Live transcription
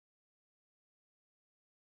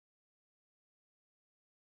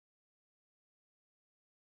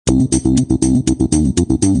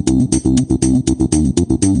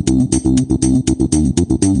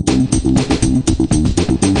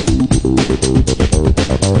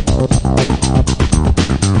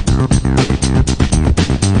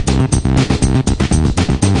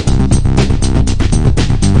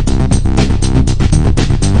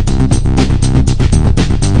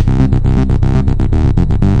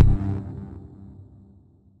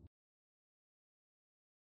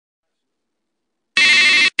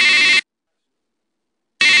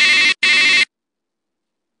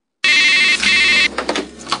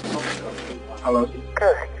Hello?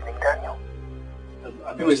 Good evening, Daniel.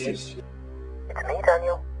 Who is this? It's me,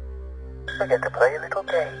 Daniel. We get to play a little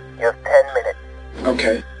game. You have 10 minutes.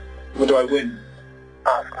 Okay. What do I win?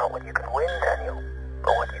 Ask not what you can win, Daniel,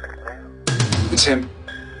 but what you can lose. It's him.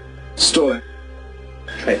 Stalling.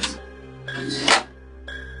 Trace. You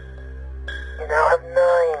now have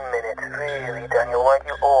 9 minutes, really, Daniel. Why do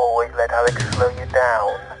you always let Alex slow you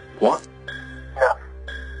down? What? Enough.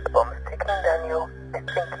 The bomb's ticking, Daniel. I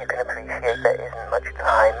think you can appreciate there isn't much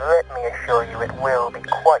time. Let me assure you it will be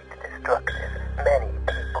quite destructive. Many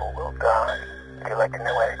people will die. Would you like to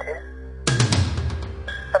know where it is?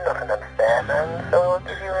 I'm not an unfair man, so I'll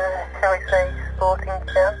give you a, shall we say, sporting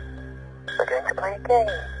chance. We're going to play a game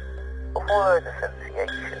of word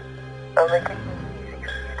association. I'll make it easy for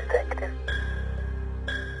you, detective.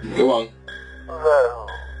 Go on. Rose.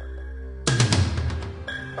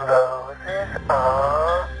 Roses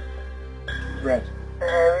are... Red.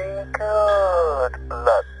 very good.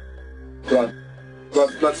 Blood. Blood.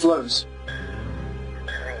 Blood flows.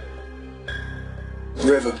 Tree.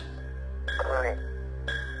 River. Green.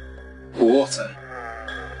 Water.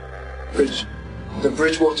 Bridge. The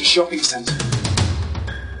Bridgewater Shopping Centre.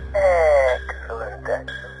 Excellent,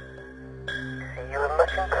 Daniel. You see, you are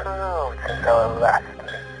much improved since our last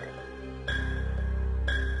meeting.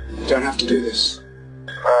 You don't have to do this.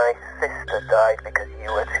 My sister died because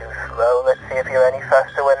you were too slow. Let's see if you're any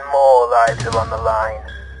faster when more lives are on the line.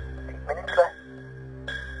 8 minutes left.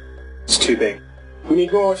 It's too big. We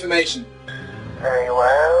need more information. Very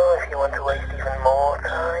well. If you want to waste even more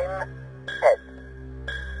time, head.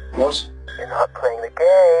 What? You're not playing the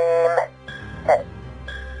game. Head.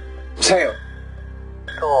 Tail.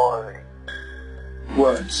 Story.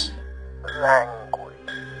 Words. Language.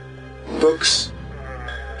 Books.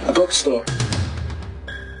 A bookstore.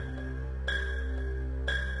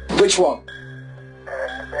 Which one?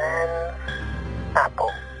 And then...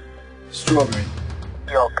 apple. Strawberry.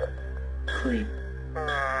 Yogurt. Cream.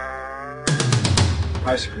 Mm,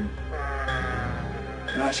 Ice cream.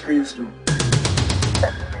 An ice cream store.